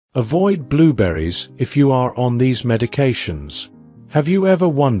Avoid blueberries if you are on these medications. Have you ever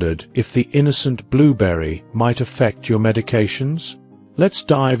wondered if the innocent blueberry might affect your medications? Let's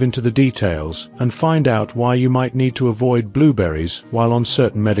dive into the details and find out why you might need to avoid blueberries while on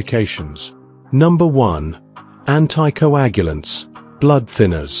certain medications. Number 1. Anticoagulants, blood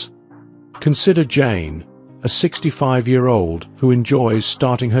thinners. Consider Jane, a 65-year-old who enjoys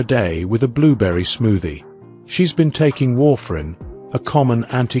starting her day with a blueberry smoothie. She's been taking Warfarin, a common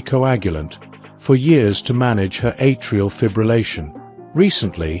anticoagulant, for years to manage her atrial fibrillation.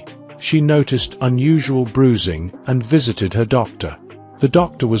 Recently, she noticed unusual bruising and visited her doctor. The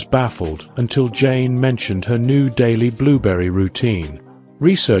doctor was baffled until Jane mentioned her new daily blueberry routine.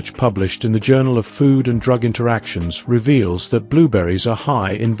 Research published in the Journal of Food and Drug Interactions reveals that blueberries are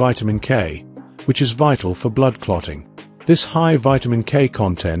high in vitamin K, which is vital for blood clotting. This high vitamin K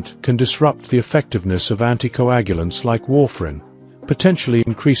content can disrupt the effectiveness of anticoagulants like Warfarin, potentially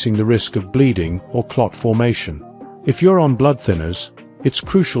increasing the risk of bleeding or clot formation. If you're on blood thinners, it's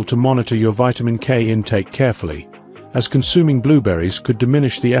crucial to monitor your vitamin K intake carefully, as consuming blueberries could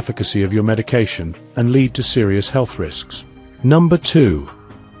diminish the efficacy of your medication and lead to serious health risks. Number 2.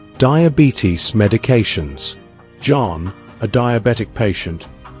 Diabetes medications. John, a diabetic patient,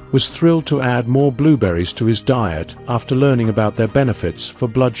 was thrilled to add more blueberries to his diet after learning about their benefits for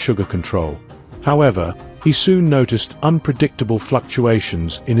blood sugar control. However, he soon noticed unpredictable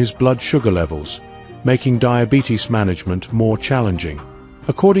fluctuations in his blood sugar levels, making diabetes management more challenging.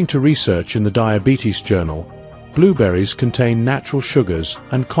 According to research in the Diabetes Journal, blueberries contain natural sugars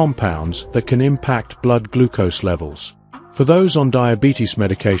and compounds that can impact blood glucose levels. For those on diabetes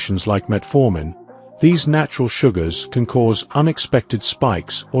medications like metformin, these natural sugars can cause unexpected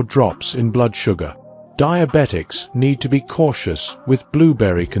spikes or drops in blood sugar. Diabetics need to be cautious with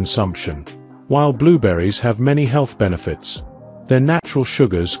blueberry consumption. While blueberries have many health benefits, their natural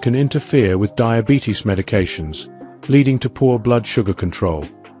sugars can interfere with diabetes medications, leading to poor blood sugar control.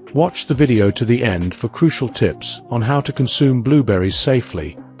 Watch the video to the end for crucial tips on how to consume blueberries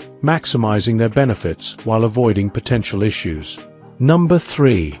safely, maximizing their benefits while avoiding potential issues. Number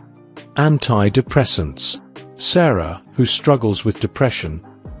 3. Antidepressants. Sarah, who struggles with depression,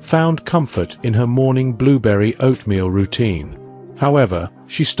 found comfort in her morning blueberry oatmeal routine. However,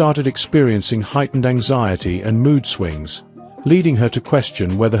 she started experiencing heightened anxiety and mood swings, leading her to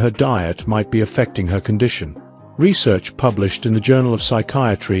question whether her diet might be affecting her condition. Research published in the Journal of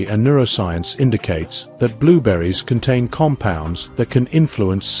Psychiatry and Neuroscience indicates that blueberries contain compounds that can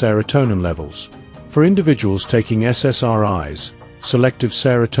influence serotonin levels. For individuals taking SSRIs, selective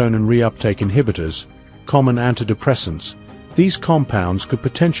serotonin reuptake inhibitors, common antidepressants, these compounds could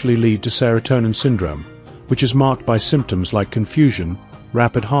potentially lead to serotonin syndrome, which is marked by symptoms like confusion,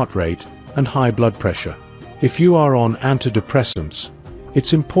 rapid heart rate, and high blood pressure. If you are on antidepressants,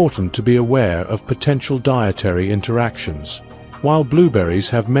 it's important to be aware of potential dietary interactions. While blueberries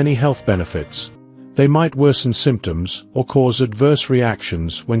have many health benefits, they might worsen symptoms or cause adverse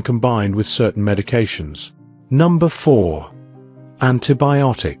reactions when combined with certain medications. Number 4.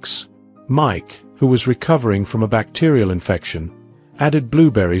 Antibiotics. Mike, who was recovering from a bacterial infection, added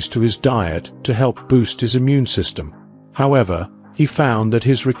blueberries to his diet to help boost his immune system. However, he found that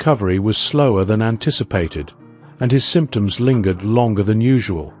his recovery was slower than anticipated, and his symptoms lingered longer than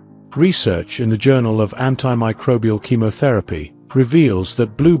usual. Research in the Journal of Antimicrobial Chemotherapy reveals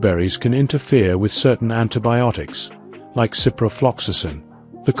that blueberries can interfere with certain antibiotics, like ciprofloxacin.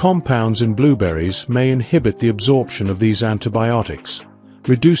 The compounds in blueberries may inhibit the absorption of these antibiotics,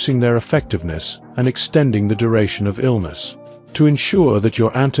 reducing their effectiveness and extending the duration of illness. To ensure that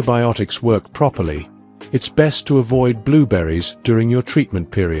your antibiotics work properly, it's best to avoid blueberries during your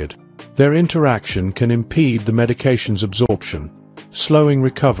treatment period. Their interaction can impede the medication's absorption, slowing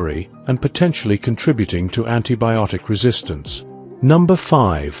recovery and potentially contributing to antibiotic resistance. Number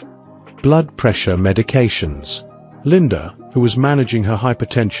 5. Blood pressure medications. Linda, who was managing her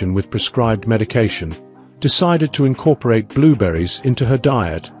hypertension with prescribed medication, decided to incorporate blueberries into her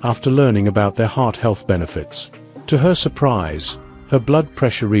diet after learning about their heart health benefits. To her surprise, her blood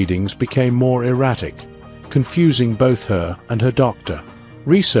pressure readings became more erratic, confusing both her and her doctor.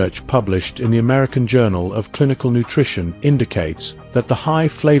 Research published in the American Journal of Clinical Nutrition indicates that the high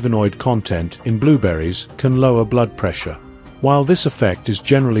flavonoid content in blueberries can lower blood pressure. While this effect is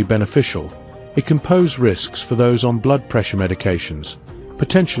generally beneficial, it can pose risks for those on blood pressure medications,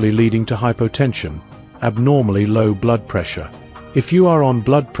 potentially leading to hypotension, abnormally low blood pressure. If you are on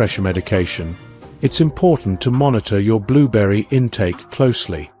blood pressure medication, it's important to monitor your blueberry intake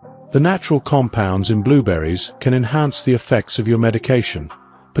closely. The natural compounds in blueberries can enhance the effects of your medication,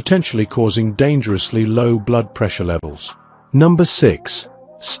 potentially causing dangerously low blood pressure levels. Number 6.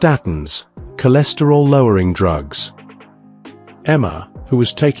 Statins, cholesterol-lowering drugs. Emma, who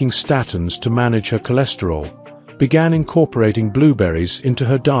was taking statins to manage her cholesterol, began incorporating blueberries into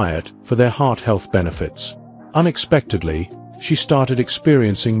her diet for their heart health benefits. Unexpectedly, she started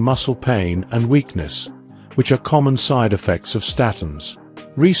experiencing muscle pain and weakness, which are common side effects of statins.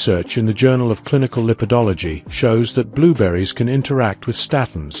 Research in the Journal of Clinical Lipidology shows that blueberries can interact with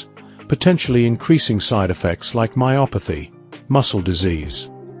statins, potentially increasing side effects like myopathy, muscle disease.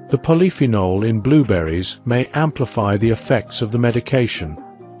 The polyphenol in blueberries may amplify the effects of the medication,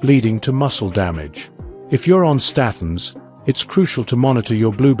 leading to muscle damage. If you're on statins, it's crucial to monitor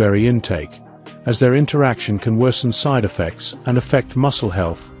your blueberry intake, as their interaction can worsen side effects and affect muscle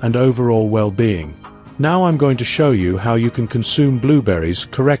health and overall well-being. Now I'm going to show you how you can consume blueberries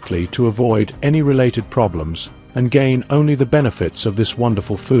correctly to avoid any related problems and gain only the benefits of this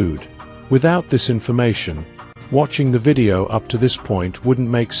wonderful food. Without this information, watching the video up to this point wouldn't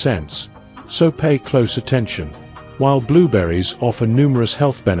make sense, so pay close attention. While blueberries offer numerous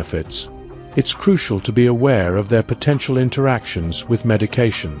health benefits, it's crucial to be aware of their potential interactions with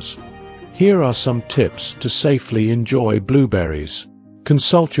medications. Here are some tips to safely enjoy blueberries.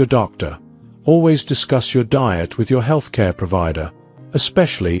 Consult your doctor. Always discuss your diet with your healthcare provider,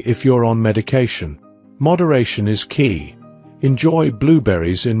 especially if you're on medication. Moderation is key. Enjoy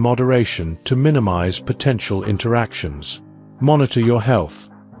blueberries in moderation to minimize potential interactions. Monitor your health.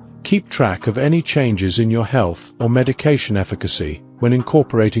 Keep track of any changes in your health or medication efficacy when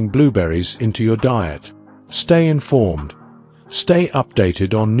incorporating blueberries into your diet. Stay informed. Stay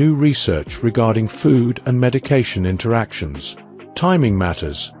updated on new research regarding food and medication interactions. Timing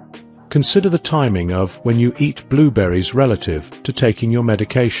matters. Consider the timing of when you eat blueberries relative to taking your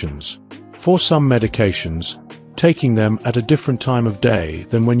medications. For some medications, taking them at a different time of day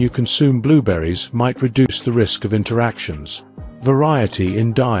than when you consume blueberries might reduce the risk of interactions. Variety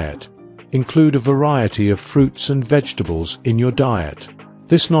in diet. Include a variety of fruits and vegetables in your diet.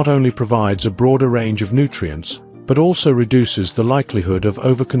 This not only provides a broader range of nutrients, but also reduces the likelihood of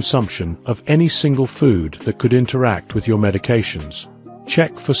overconsumption of any single food that could interact with your medications.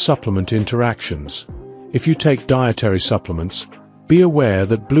 Check for supplement interactions. If you take dietary supplements, be aware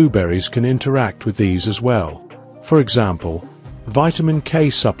that blueberries can interact with these as well. For example, vitamin K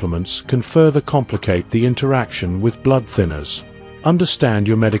supplements can further complicate the interaction with blood thinners. Understand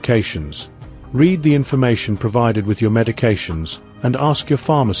your medications. Read the information provided with your medications and ask your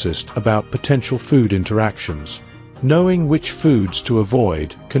pharmacist about potential food interactions. Knowing which foods to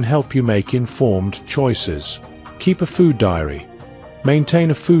avoid can help you make informed choices. Keep a food diary. Maintain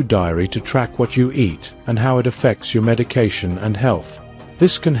a food diary to track what you eat and how it affects your medication and health.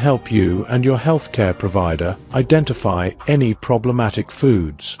 This can help you and your healthcare provider identify any problematic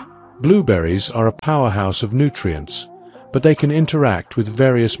foods. Blueberries are a powerhouse of nutrients, but they can interact with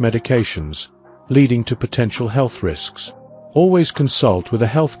various medications, leading to potential health risks. Always consult with a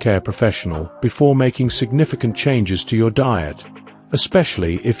healthcare professional before making significant changes to your diet,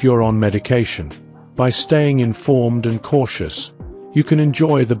 especially if you're on medication. By staying informed and cautious, you can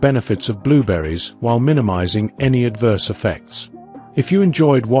enjoy the benefits of blueberries while minimizing any adverse effects. If you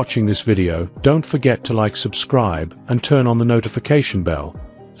enjoyed watching this video, don't forget to like, subscribe, and turn on the notification bell,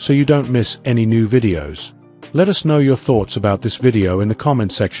 so you don't miss any new videos. Let us know your thoughts about this video in the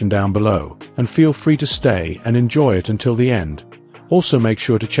comment section down below, and feel free to stay and enjoy it until the end. Also make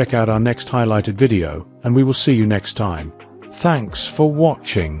sure to check out our next highlighted video, and we will see you next time. Thanks for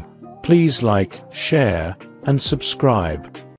watching. Please like, share, and subscribe.